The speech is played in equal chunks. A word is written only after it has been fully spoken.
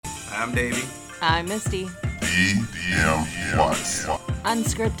I'm Davey. I'm Misty. DMWatts.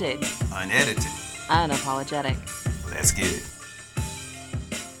 Unscripted. Unedited. Unapologetic. Let's get it.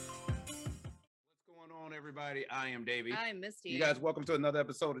 What's going on, everybody? I am Davey. I'm Misty. You guys, welcome to another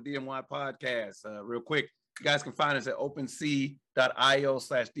episode of DMY Podcast. Real quick, you guys can find us at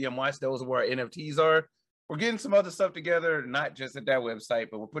OpenSea.io/DMWatts. Those are where our NFTs are. We're getting some other stuff together, not just at that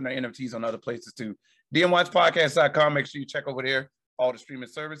website, but we're putting our NFTs on other places too. DMWatchPodcast.com. Make sure you check over there. All the streaming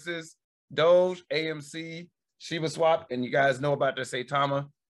services, Doge, AMC, Shiba Swap, and you guys know about the Saitama.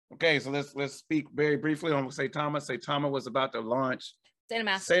 Okay, so let's speak very briefly on Saitama. Saitama was about to launch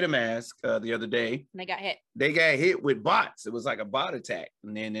SaitaMask the other day. And they got hit. They got hit with bots. It was like a bot attack.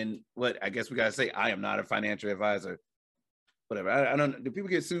 And then what? I guess we gotta say, I am not a financial advisor. Whatever. I don't. Do people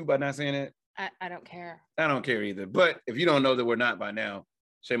get sued by not saying it? I don't care. I don't care either. But if you don't know that we're not by now,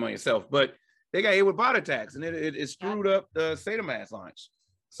 shame on yourself. But they got hit with bot attacks, and it screwed up the SaitaMask launch.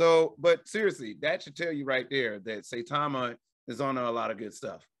 So, but seriously, that should tell you right there that Saitama is on a lot of good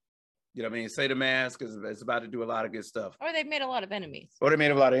stuff. You know what I mean? SaitaMask is about to do a lot of good stuff. Or they've made a lot of enemies. Or they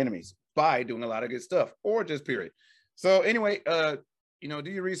made a lot of enemies by doing a lot of good stuff, or just period. So anyway, do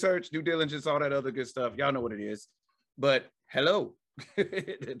your research, due diligence, all that other good stuff. Y'all know what it is. But hello.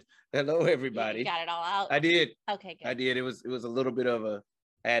 Hello, everybody. You got it all out? I did. Okay, good. I did. It was a little bit of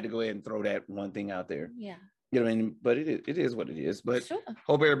I had to go ahead and throw that one thing out there. Yeah. You know what I mean? But it is what it is. But sure.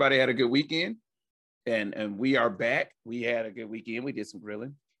 Hope everybody had a good weekend. And we are back. We had a good weekend. We did some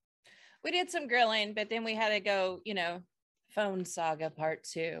grilling. We did some grilling, but then we had to go, phone saga part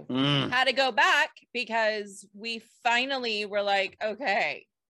 2. Had to go back because we finally were like, okay,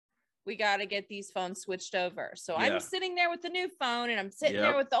 we got to get these phones switched over. So yeah. I'm sitting there with the new phone and I'm sitting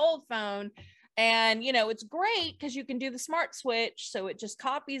there with the old phone. And, it's great because you can do the smart switch. So it just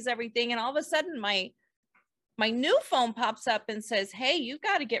copies everything. And all of a sudden my new phone pops up and says, hey, you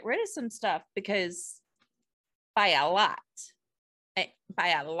got to get rid of some stuff because by a lot. Yeah.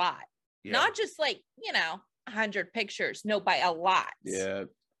 Not just 100 pictures. No, by a lot. Yeah.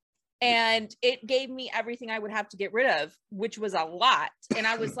 And it gave me everything I would have to get rid of, which was a lot. And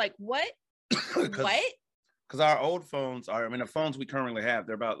I was like, what? What? Because our old phones the phones we currently have,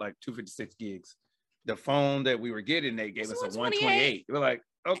 they're about 256 gigs. The phone that we were getting, they gave us a 128. We're like,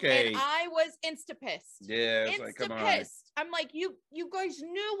 okay. And I was insta-pissed. Yeah. It's like, come on. I'm like, you guys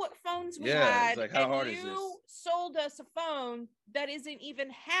knew what phones we had. It's like, how hard is this? You sold us a phone that isn't even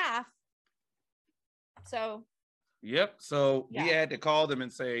half. So. Yep. So we had to call them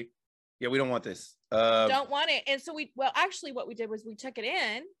and say, yeah, we don't want this. Don't want it. And so actually what we did was we took it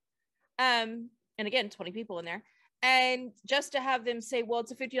in. And again, 20 people in there. And just to have them say, well,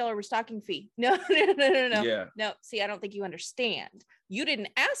 it's a $50 restocking fee. No. Yeah. No, see, I don't think you understand. You didn't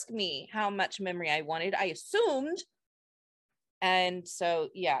ask me how much memory I wanted. I assumed. And so,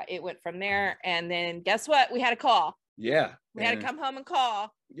 yeah, it went from there. And then guess what? We had a call. Yeah. We had to come home and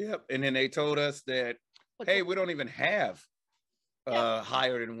call. Yep. And then they told us that, hey, we don't even have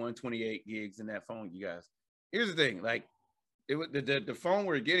higher than 128 gigs in that phone, you guys. Here's the thing. It was the phone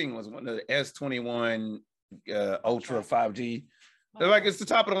we're getting was one of the S21 Ultra 5G. They're like, it's the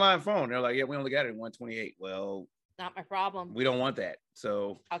top of the line phone. They're like, yeah, we only got it in 128. Well, not my problem. We don't want that.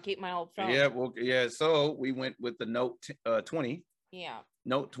 So I'll keep my old phone. Yeah, well, yeah. So we went with the Note 20. Yeah.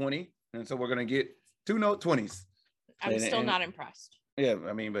 Note 20. And so we're gonna get 2 Note 20s. I'm still not impressed. Yeah,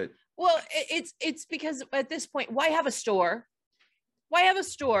 I mean, but well, it's because at this point, why have a store? Why have a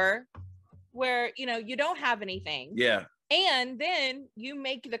store where you don't have anything? Yeah. And then you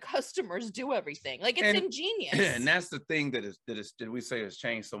make the customers do everything. It's ingenious. And that's the thing that we say has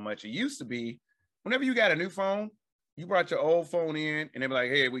changed so much. It used to be whenever you got a new phone, you brought your old phone in and they be like,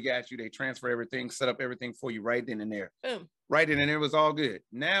 hey, we got you. They transfer everything, set up everything for you right then and there. Boom. Right then and there, was all good.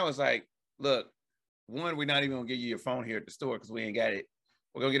 Now it's like, look, one, we're not even gonna give you your phone here at the store because we ain't got it.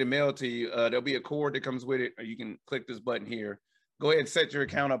 We're gonna get it mailed to you. There'll be a cord that comes with it, or you can click this button here. Go ahead and set your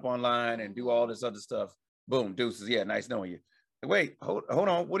account up online and do all this other stuff. Boom, deuces. Yeah, nice knowing you. Wait, hold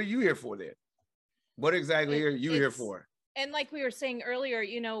on. What are you here for then? What exactly are you here for? And like we were saying earlier,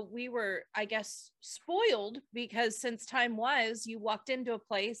 we were, I guess, spoiled because since time was, you walked into a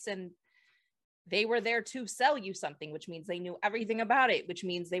place and they were there to sell you something, which means they knew everything about it, which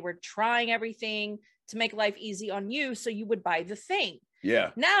means they were trying everything to make life easy on you. So you would buy the thing.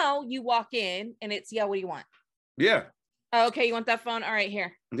 Yeah. Now you walk in and it's, what do you want? Yeah. Okay, you want that phone? All right,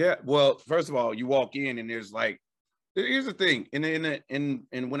 here. Yeah. Well, first of all, you walk in and here's the thing.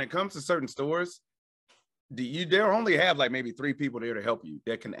 And when it comes to certain stores, they'll only have maybe 3 people there to help you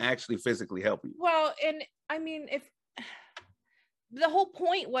that can actually physically help you. Well, and I mean, if the whole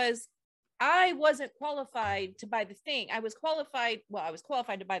point was I wasn't qualified to buy the thing. I was qualified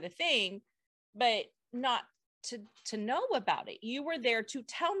to buy the thing, but not to know about it. You were there to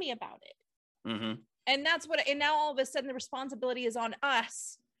tell me about it. Mm-hmm. And that's what, and now all of a sudden the responsibility is on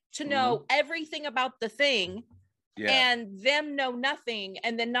us to know everything about the thing, and them know nothing,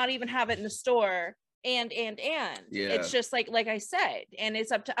 and then not even have it in the store. And it's just like I said, and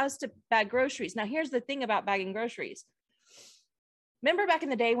it's up to us to bag groceries. Now, here's the thing about bagging groceries. Remember back in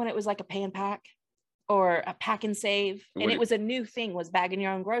the day when it was like a pay and pack or a pack and save, and it was a new thing, was bagging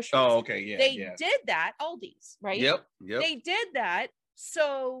your own groceries. Oh, okay, yeah. They did that, Aldi's, right? Yep. They did that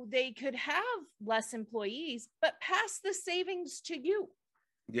so they could have less employees, but pass the savings to you.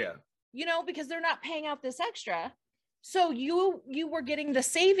 Yeah. You know, because they're not paying out this extra. So you were getting the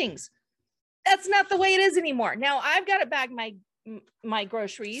savings. That's not the way it is anymore. Now I've got to bag my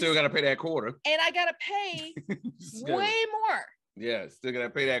groceries. Still got to pay that quarter. And I got to pay way more. Yeah, still got to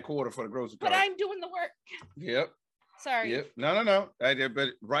pay that quarter for the grocery cart. But I'm doing the work. Yep. Sorry. Yep. No. I did, but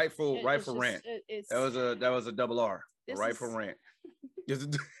rightful rent. That was a double R. Rightful rent. It's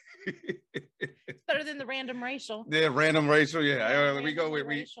better than the random racial. Yeah, random racial. Yeah, we go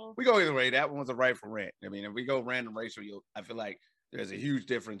either way. That one was a rightful rent. I mean, if we go random racial, I feel like there's a huge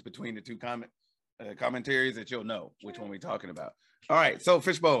difference between the two commentaries that you'll know which one we're talking about. All right, so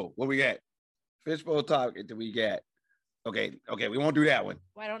Fishbowl, what we got? Fishbowl talk that we got. Okay, we won't do that one.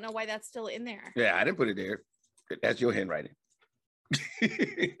 Well, I don't know why that's still in there. Yeah, I didn't put it there. That's your handwriting.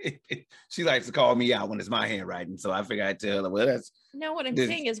 She likes to call me out when it's my handwriting, so I figure I'd tell her, well, that's... No, what I'm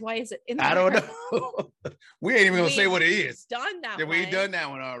saying is, why is it in there? I don't know. We ain't even going to say what it is. Done that one. We done that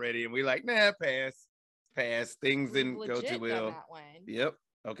one already, and we like, nah, pass. Things didn't go too well. That one. Yep.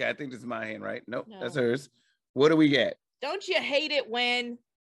 Okay, I think this is my hand, right? Nope, that's hers. What do we get? Don't you hate it when...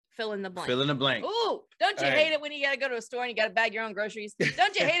 Fill in the blank. Fill in the blank. Ooh, don't you hate it when you got to go to a store and you got to bag your own groceries?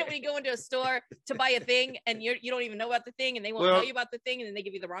 Don't you hate it when you go into a store to buy a thing and you don't even know about the thing, and they won't tell you about the thing, and then they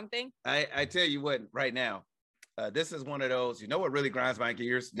give you the wrong thing? I tell you what, right now, this is one of those, you know what really grinds my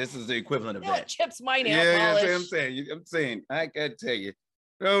gears? This is the equivalent of that. Chips my nail polish. Yeah, that's what I'm saying. I gotta tell you,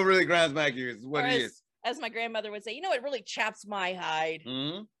 what really grinds my gears is what it is. As my grandmother would say, you know, it really chaps my hide.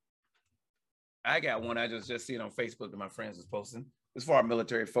 Mm-hmm. I got one I just seen on Facebook that my friends was posting. It's for our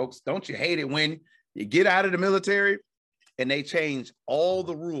military folks. Don't you hate it when you get out of the military and they change all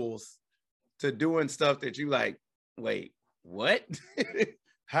the rules to doing stuff that you like, wait, what?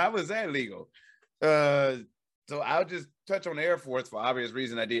 How is that legal? So I'll just touch on the Air Force for obvious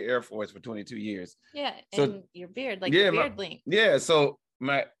reason. I did Air Force for 22 years. Yeah, and your beard, like your beard link. Yeah, so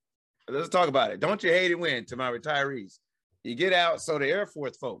let's talk about it. Don't you hate it when, to my retirees, you get out, so the Air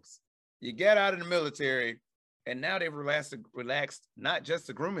Force folks, you get out of the military, and now they've relaxed not just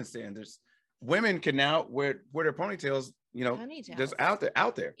the grooming standards. Women can now wear their ponytails, you know, just out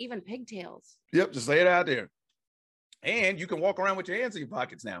there. Even pigtails. Yep, just lay it out there. And you can walk around with your hands in your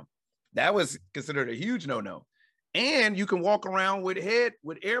pockets now. That was considered a huge no-no. And you can walk around with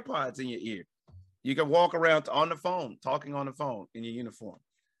AirPods in your ear. You can walk around on the phone, talking on the phone in your uniform.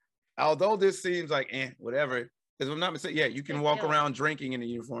 Although this seems like, whatever, because I'm not mistaken, you can walk around drinking in the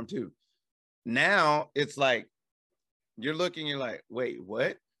uniform too. Now it's like, you're like, wait,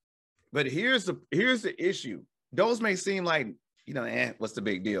 what? But here's the issue. Those may seem like, you know, what's the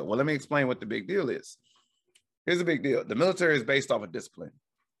big deal? Well, let me explain what the big deal is. Here's the big deal. The military is based off of discipline.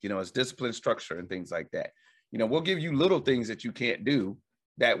 You know, it's discipline structure and things like that. You know, we'll give you little things that you can't do.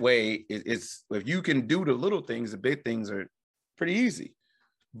 That way, it's if you can do the little things, the big things are pretty easy.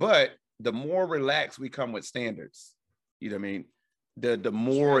 But the more relaxed we come with standards, you know what I mean? The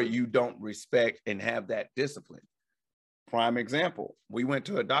more you don't respect and have that discipline. Prime example, we went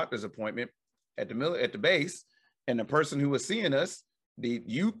to a doctor's appointment at the base, and the person who was seeing us, the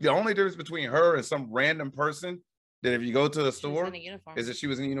only difference between her and some random person that if you go to a store is that she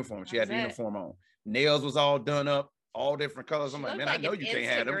was in uniform. She had the uniform on. Nails was all done up, all different colors. I'm like, man, I know you can't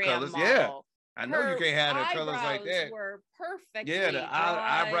have them colors. Yeah. I know you can't have the colors like that. Were perfect. Yeah, the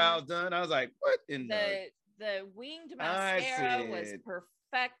eyebrows done. I was like, what in the winged mascara was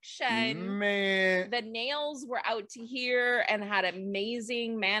perfection. Man. The nails were out to here and had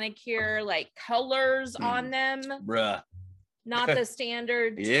amazing manicure, like colors on them. Bruh. Not the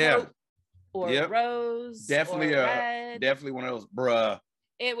standard taupe or rose. Definitely or red. Definitely one of those bruh.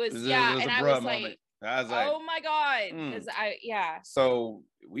 It was, and I was like, oh my God. So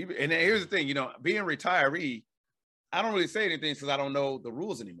and here's the thing, you know, being retiree, I don't really say anything because I don't know the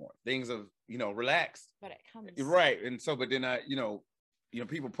rules anymore. Things have, you know, relaxed. But it comes. Right. And so, but then you know,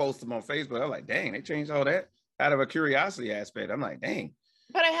 people post them on Facebook. I'm like, dang, they changed all that out of a curiosity aspect. I'm like, dang.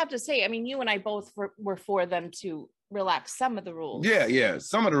 But I have to say, I mean, you and I both were for them to relax some of the rules. Yeah.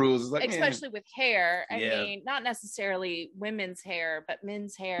 Some of the rules is like, especially with hair. I mean, not necessarily women's hair, but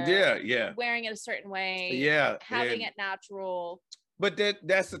men's hair. Yeah. Wearing it a certain way. Yeah. Having it natural. But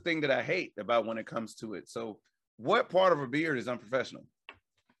that's the thing that I hate about when it comes to it. So what part of a beard is unprofessional?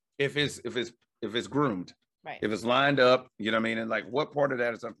 If it's groomed, right? If it's lined up, you know what I mean? And like, what part of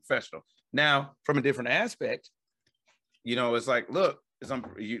that is unprofessional? Now, from a different aspect, you know, it's like, look,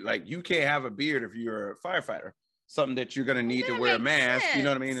 you can't have a beard if you're a firefighter. Something that you're gonna need to wear a mask. Sense. You know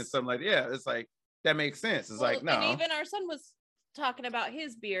what I mean? And something like, it's like that makes sense. It's like, no. And even our son was talking about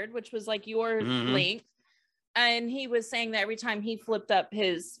his beard, which was like your length. And he was saying that every time he flipped up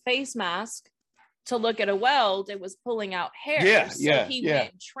his face mask to look at a weld, it was pulling out hair. So he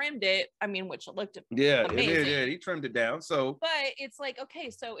went and trimmed it. I mean, which looked amazing. Yeah, he trimmed it down. So, but it's like, okay,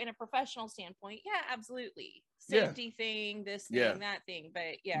 so in a professional standpoint, absolutely, safety thing, this thing, that thing.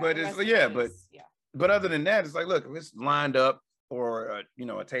 But other than that, it's like, look, if it's lined up or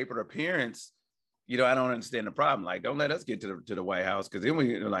a tapered appearance, I don't understand the problem. Like, don't let us get to the White House, because then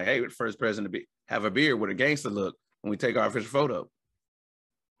we're like, hey, we're the first president to have a beard with a gangster look when we take our official photo.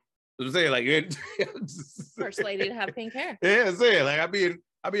 I'm saying, like, first lady to have pink hair. Yeah, I'm saying, like, I'd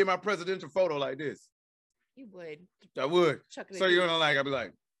be in my presidential photo like this. You would. I would. So I'd be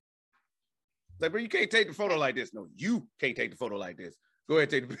like, bro, you can't take the photo like this. No, you can't take the photo like this. Go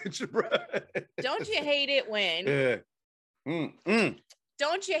ahead, take the picture, bro. Don't you hate it when?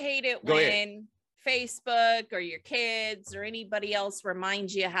 Don't you hate it when Facebook or your kids or anybody else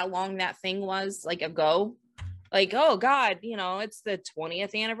reminds you how long that thing was, like, ago? Like, oh God, it's the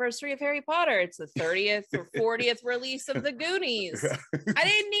 20th anniversary of Harry Potter. It's the 30th or 40th release of the Goonies. I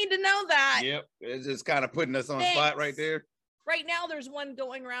didn't need to know that. Yep. It's just kind of putting us on spot right there. Right now, there's one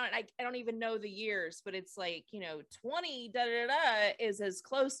going around, and I don't even know the years, but it's like, 20 is as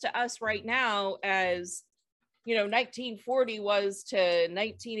close to us right now as 1940 was to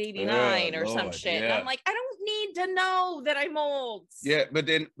 1989 or some shit. And I'm like, I don't need to know that I'm old. Yeah, but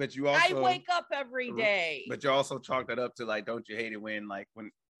you also, I wake up every day. But you also chalk that up to, like, don't you hate it when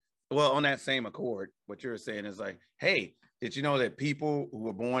on that same accord, what you're saying is like, hey, did you know that people who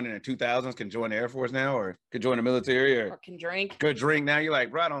were born in the 2000s can join the Air Force now, or can join the military, or can drink? Could drink now. You're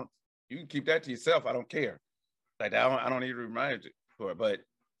like, bro, you can keep that to yourself. I don't care. Like, I don't need to remind you for it. But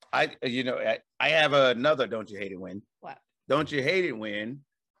I have another don't you hate it when? What? Don't you hate it when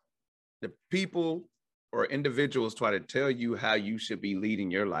the people or individuals try to tell you how you should be leading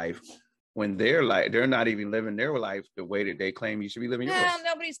your life, when they're not even living their life the way that they claim you should be living yours?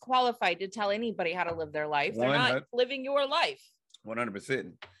 Nobody's qualified to tell anybody how to live their life. They're not living your life.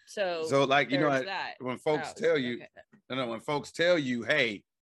 100%. So like, when folks tell you, when folks tell you, hey,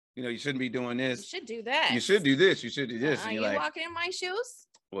 you shouldn't be doing this. You should do that. You should do this. You should do this. And you're like, walking in my shoes?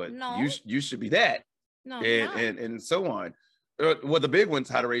 What? No. You should be that. No. And so on. Well, the big one's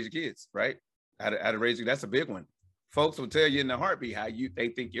how to raise your kids, right? How to raise you. That's a big one. Folks will tell you in a heartbeat how they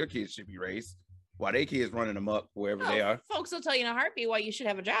think your kids should be raised, while their kids running them up wherever they are. Folks will tell you in a heartbeat why you should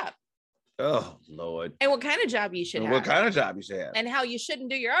have a job. Oh, Lord. And what kind of job you should have. What kind of job you should have. And how you shouldn't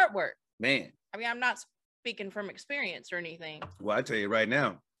do your artwork. Man. I mean, I'm not speaking from experience or anything. Well, I tell you right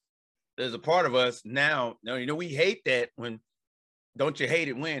now, there's a part of us now, we hate that when, don't you hate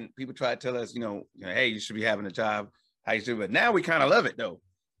it when people try to tell us, hey, you should be having a job, how you should, but now we kind of love it, though.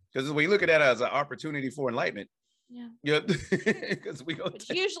 Because we look at that as an opportunity for enlightenment. Yeah. Because which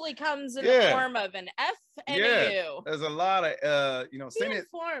usually comes in the form of an F and a U. There's a lot of sentence.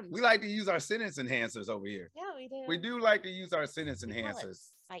 We like to use our sentence enhancers over here. Yeah, we do. We do like to use our sentence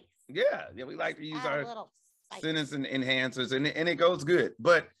enhancers. Yeah, we like to use our sentence enhancers, and it goes good.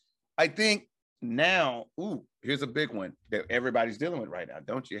 But I think now, here's a big one that everybody's dealing with right now.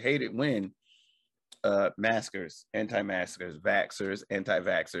 Don't you hate it when maskers, anti-maskers, vaxxers,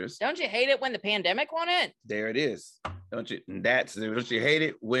 anti-vaxxers. Don't you hate it when the pandemic won't end? There it is. Don't you hate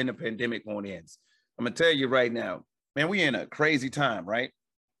it when the pandemic won't end? I'm gonna tell you right now, man, we in a crazy time, right?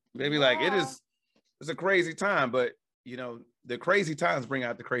 Maybe like it's a crazy time, but the crazy times bring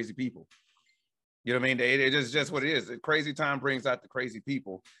out the crazy people. You know what I mean? It is just what it is. The crazy time brings out the crazy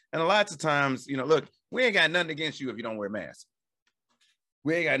people. And lots of times, look, we ain't got nothing against you if you don't wear masks.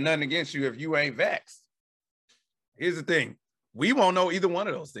 We ain't got nothing against you if you ain't vaxxed. Here's the thing. We won't know either one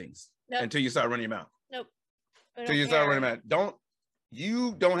of those things until you start running your mouth. Nope. Until you start running your mouth.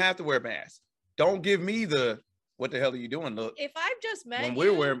 You don't have to wear a mask. Don't give me what the hell are you doing look. If I've just met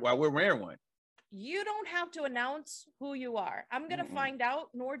while we're wearing one. You don't have to announce who you are. I'm going to find out,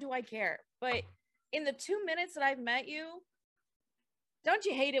 nor do I care. But in the 2 minutes that I've met you, don't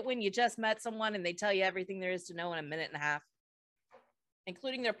you hate it when you just met someone and they tell you everything there is to know in a minute and a half?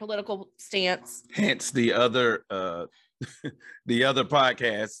 including their political stance. Hence the other the other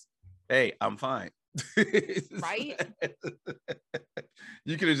podcast. Hey, I'm fine. Right?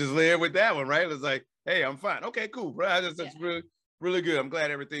 You could have just lived with that one, right? It's like, hey, I'm fine. Okay, cool, bro. That's really, really good. I'm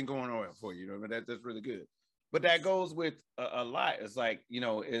glad everything going on for you. You know, that's really good. But that goes with a lot. It's like, you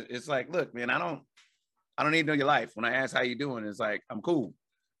know, it's like, look, man, I don't need to know your life. When I ask how you doing, it's like, I'm cool.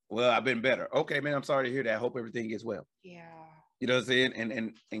 Well, I've been better. Okay, man, I'm sorry to hear that. I hope everything gets well. Yeah. You know what I'm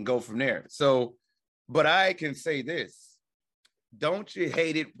saying? And go from there. So, but I can say this. Don't you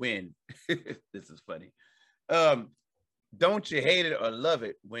hate it when this is funny. Don't you hate it or love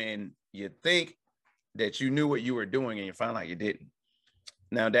it when you think that you knew what you were doing and you find out you didn't?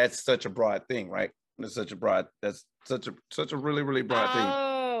 Now that's such a broad thing, right? That's such a really, really broad thing.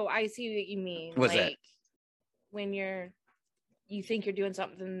 Oh, I see what you mean. What's like, that? When you think you're doing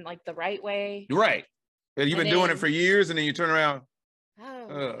something like the right way. Right. And you've been doing it for years and then you turn around.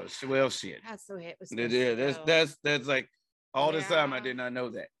 Oh, well, shit. That's the way it was. Yeah, that's like all this time I did not know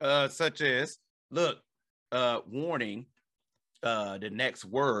that. Such as, look, warning, the next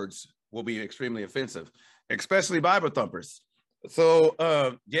words will be extremely offensive, especially Bible thumpers. So,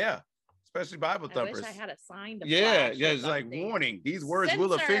 especially Bible thumpers. I wish I had a sign to it's like warning. These words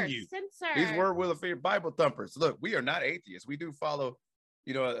will offend you. Censor. These words will offend Bible thumpers. Look, we are not atheists. We do follow,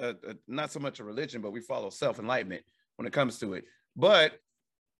 you know, not so much a religion, but we follow self-enlightenment when it comes to it. But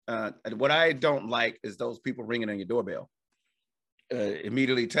what I don't like is those people ringing on your doorbell,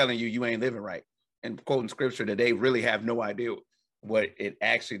 immediately telling you ain't living right and quoting scripture that they really have no idea what it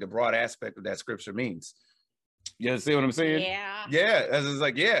actually, the broad aspect of that scripture means. You see what I'm saying? Yeah. Yeah. As it's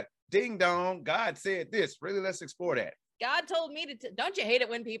like, yeah, ding dong, God said this. Really, let's explore that. God told me to. Don't you hate it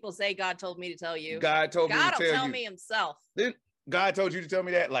when people say God told me to tell you? God told me to tell you. God will tell me himself. Then God told you to tell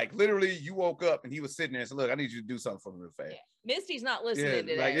me that. Like literally, you woke up and he was sitting there and said, "Look, I need you to do something for me real fast." Yeah. Misty's not listening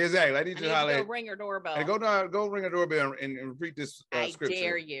today. Like exactly. I need you to holler. Go ring her doorbell. And go ring her doorbell and repeat this scripture. I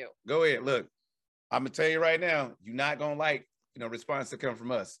dare you. Go ahead. Look, I'm gonna tell you right now. You're not gonna like response to come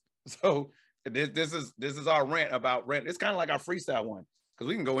from us. So this is our rant about rant. It's kind of like our freestyle one. Because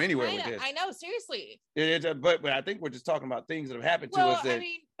we can go anywhere with this. I know, seriously. But I think we're just talking about things that have happened to us that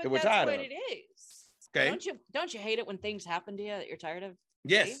we're tired of. That's what it is. Okay. Don't you hate it when things happen to you that you're tired of?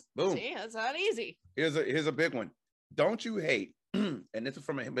 Yes. See? Boom. See, that's not easy. Here's a big one. Don't you hate, and this is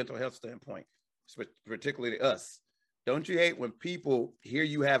from a mental health standpoint, particularly us. Don't you hate when people hear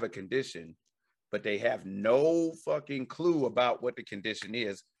you have a condition, but they have no fucking clue about what the condition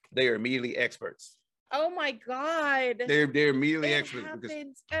is? They are immediately experts. Oh my God. They're immediately experts. It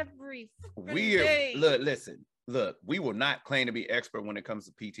happens every day. Look, we will not claim to be expert when it comes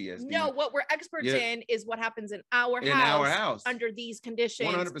to PTSD. No, what we're experts in is what happens in our house under these conditions,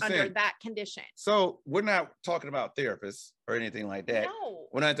 100%. Under that condition. So we're not talking about therapists or anything like that. No.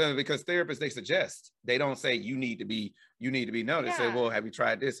 We're not talking because therapists, they suggest. They don't say you need to be known. They say, well, have you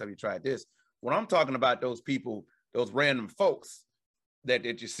tried this? Have you tried this? When I'm talking about those people, those random folks that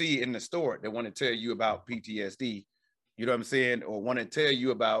you see in the store that want to tell you about PTSD, you know what I'm saying? Or want to tell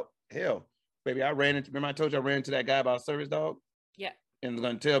you about, hell, baby, remember I told you I ran into that guy about service dog? Yeah. And was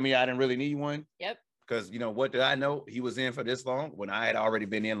going to tell me I didn't really need one? Yep. Because, what did I know? He was in for this long when I had already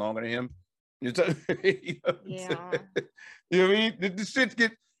been in longer than him. You know what I mean? The shit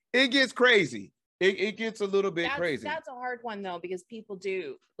gets crazy. It gets a little bit crazy. That's a hard one, though, because people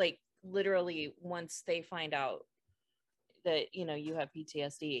do, like, literally, once they find out that you have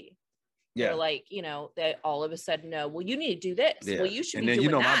PTSD, they're like, that all of a sudden, no, well, you need to do this. Yeah. Well, you should and be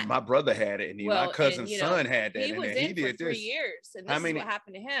then doing that. My brother had it, and my cousin's son had that, he was in for 3 years, and this is what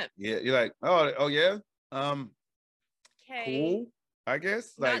happened to him. Yeah, you're like, oh yeah, okay, cool, I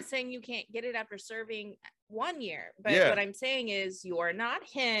guess. Not saying you can't get it after serving 1 year, but what I'm saying is you're not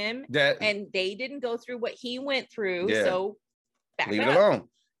him, and they didn't go through what he went through, so leave it alone.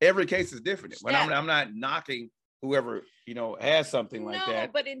 Every case is different. But I'm not knocking whoever has something like that.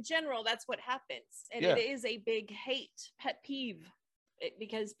 No, but in general, that's what happens, and it is a big pet peeve,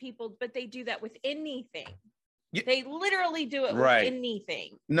 because people, but they do that with anything. They literally do it with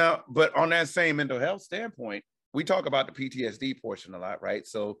anything. No, but on that same mental health standpoint, we talk about the PTSD portion a lot, right?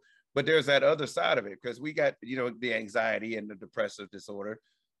 So, but there's that other side of it, because we got the anxiety and the depressive disorder,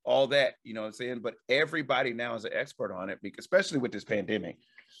 all that, what I'm saying. But everybody now is an expert on it, because especially with this pandemic,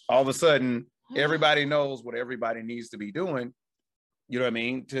 all of a sudden everybody knows what everybody needs to be doing. You know what I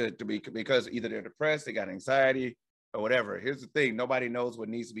mean? To be, because either they're depressed, they got anxiety, or whatever. Here's the thing: nobody knows what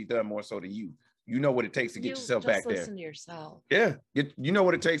needs to be done more so than you. You know what it takes to get yourself back there. Listen to yourself. Yeah, you know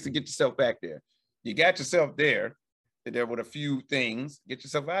what it takes to get yourself back there. You got yourself there with a few things. Get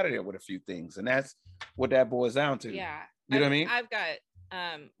yourself out of there with a few things, and that's what that boils down to. Yeah, you know what I mean. I've got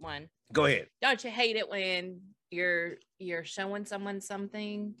one. Go ahead. Don't you hate it when you're showing someone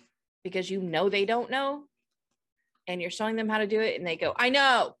something because you know they don't know, and you're showing them how to do it, and they go, I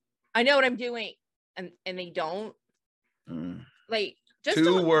know what I'm doing, and they don't. Like, just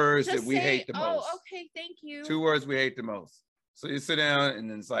two words that we hate the most. Oh, okay, thank you. 2 words we hate the most. So you sit down and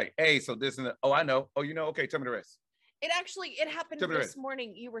then it's like, hey, so this and that. Oh, I know. Oh, you know. Okay, tell me the rest. It happened this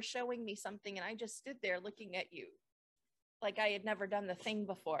morning. You were showing me something, and I just stood there looking at you, like I had never done the thing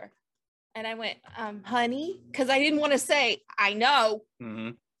before. And I went, honey, because I didn't want to say I know,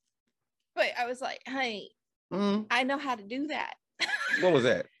 but I was like, honey, I know how to do that. What was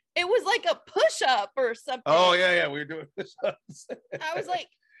that? It was like a push-up or something. Oh yeah, we were doing push-ups. I was like,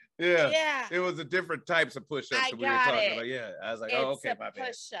 yeah. It was the different types of push-ups that we were talking about. Yeah, I was like, oh, okay, my bad.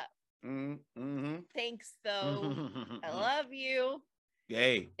 Push-up. Thanks, though. I love you.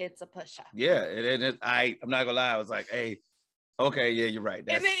 Yay. It's a push-up. Yeah, I'm not gonna lie. I was like, hey, okay, yeah, you're right. And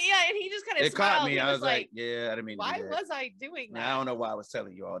then and he just kind of it smiled. Caught me. I was like, yeah, I didn't mean. Why was I doing that? I don't know why I was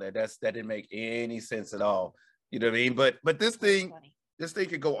telling you all that. That didn't make any sense at all. You know what I mean? But this thing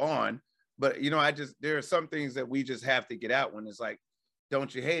could go on. But there are some things that we just have to get out when it's like,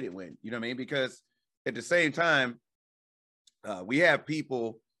 don't you hate it when, you know what I mean? Because at the same time, we have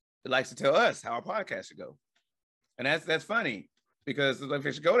people that likes to tell us how our podcast should go. And that's funny because if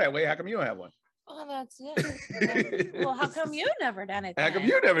it should go that way, how come you don't have one? Oh, that's it. Well, how come you never done it then? How come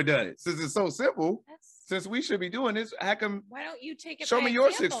you never done it? Since it's so simple, since we should be doing this, how come? Why don't you take it? Show me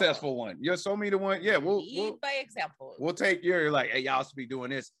your successful one. Show me the one. Yeah, we'll by example. We'll take your like, hey, y'all should be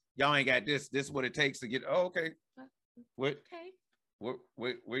doing this. Y'all ain't got this. This is what it takes to get. Oh, okay.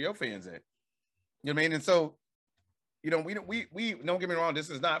 Where your fans at? You know what I mean? And so, we don't get me wrong. This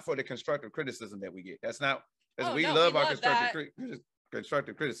is not for the constructive criticism that we get. That's not. We love our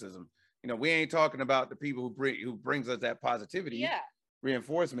constructive criticism. We ain't talking about the people who brings us that positivity,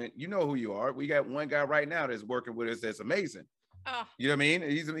 reinforcement. You know who you are. We got one guy right now that's working with us that's amazing. Oh. You know what I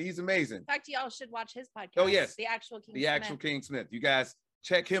mean? He's amazing. In fact, y'all should watch his podcast. Oh yes, The Actual King. The Actual King Smith. You guys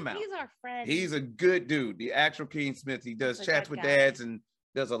check him out. He's our friend. He's a good dude. The Actual King Smith. He does chats with dads and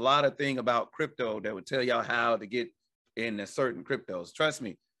does a lot of thing about crypto that would tell y'all how to get into certain cryptos. Trust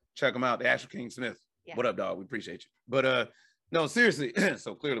me, check him out. The Actual King Smith. Yeah. What up, dog? We appreciate you. But no, seriously.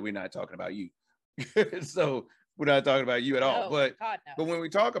 So clearly we're not talking about you. So we're not talking about you at all. But when we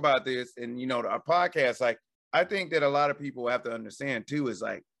talk about this and our podcast, like I think that a lot of people have to understand too is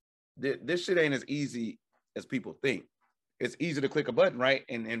like this shit ain't as easy as people think. It's easy to click a button, right?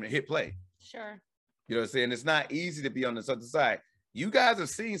 And hit play. Sure. You know what I'm saying? It's not easy to be on this other side. You guys have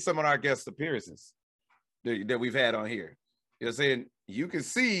seen some of our guest appearances that we've had on here. You know what I'm saying? You can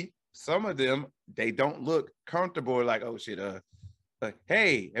see some of them, they don't look comfortable, like, oh shit, like,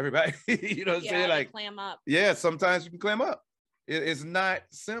 hey, everybody, you know what I'm saying? Like, clam up. Yeah, sometimes you can clam up. It's not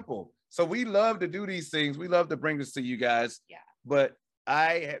simple. So we love to do these things. We love to bring this to you guys. Yeah. But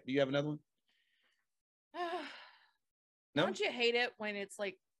do you have another one? No? Don't you hate it when it's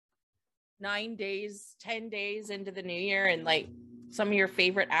like 9 days, 10 days into the new year and like some of your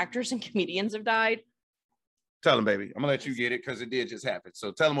favorite actors and comedians have died? Tell them, baby. I'm gonna let you get it because it did just happen.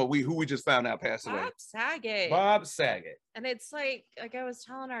 So tell them who we just found out passed away. Bob Saget. And it's like I was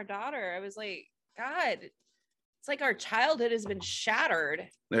telling our daughter, I was like, God, it's like our childhood has been shattered.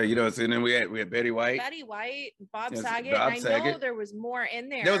 Yeah, you know what I'm saying? And we had Betty White, Bob Saget. I know there was more in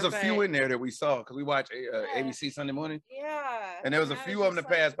there. There was a few in there that we saw because we watched ABC Sunday Morning. Yeah. And there was a few of them that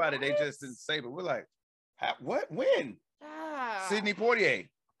passed by that they just didn't say, but we're like, what? When? Sidney Poitier.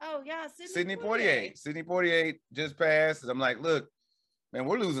 Oh yeah, Sidney Poitier. Sidney Poitier just passed. I'm like, look, man,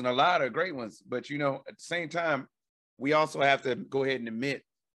 we're losing a lot of great ones. But at the same time, we also have to go ahead and admit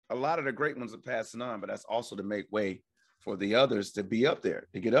a lot of the great ones are passing on, but that's also to make way for the others to be up there,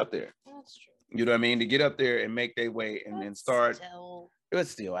 to get up there. That's true. You know what I mean? To get up there and make their way and then start. But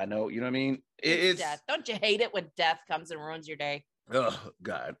still, I know, you know what I mean? It's death. Don't you hate it when death comes and ruins your day? Oh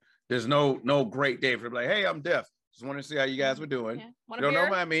God. There's no great day for like, hey, I'm deaf. Just want to see how you guys were doing. Yeah. You don't know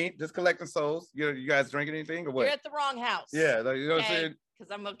what I mean? Just collecting souls. You guys drinking anything or what? You're at the wrong house. Yeah, like, you know what I'm saying?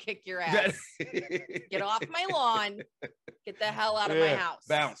 Because I'm gonna kick your ass. Get off my lawn. Get the hell out of my house.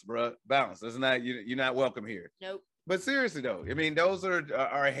 Bounce, bro. Bounce. That's not you're not welcome here. Nope. But seriously though, I mean, those are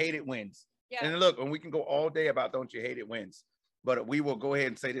our hated wins. Yeah. And look, and we can go all day about don't you hate it wins, but we will go ahead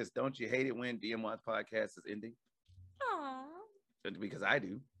and say this: don't you hate it when DMY's podcast is ending? Aww. Because I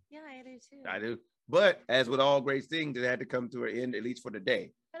do. Yeah, I do too. I do. But as with all great things, it had to come to an end, at least for the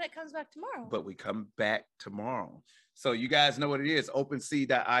day. But it comes back tomorrow. But we come back tomorrow. So you guys know what it is.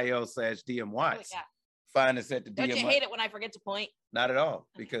 OpenSea.io/DMWatts. Oh, yeah. Find us at the Don't you hate it when I forget to point? Not at all,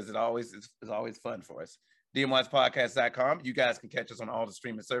 because it's always fun for us. DMWatchPodcast.com. You guys can catch us on all the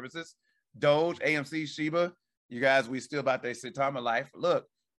streaming services. Doge, AMC, Sheba. You guys, we still about to say time of life. Look,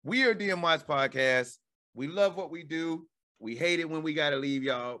 we are DM Watch Podcast. We love what we do. We hate it when we got to leave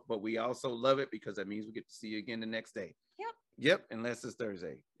y'all, but we also love it because that means we get to see you again the next day. Yep, unless it's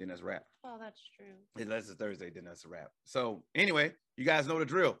Thursday, then that's a wrap. Oh, that's true. Unless it's Thursday, then that's a wrap. So anyway, you guys know the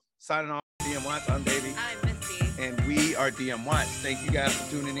drill. Signing off, DM Watch. I'm Davey. I'm Misty. And we are DM Watch. Thank you guys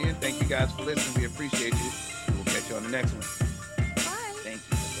for tuning in. Thank you guys for listening. We appreciate you. We'll catch you on the next one.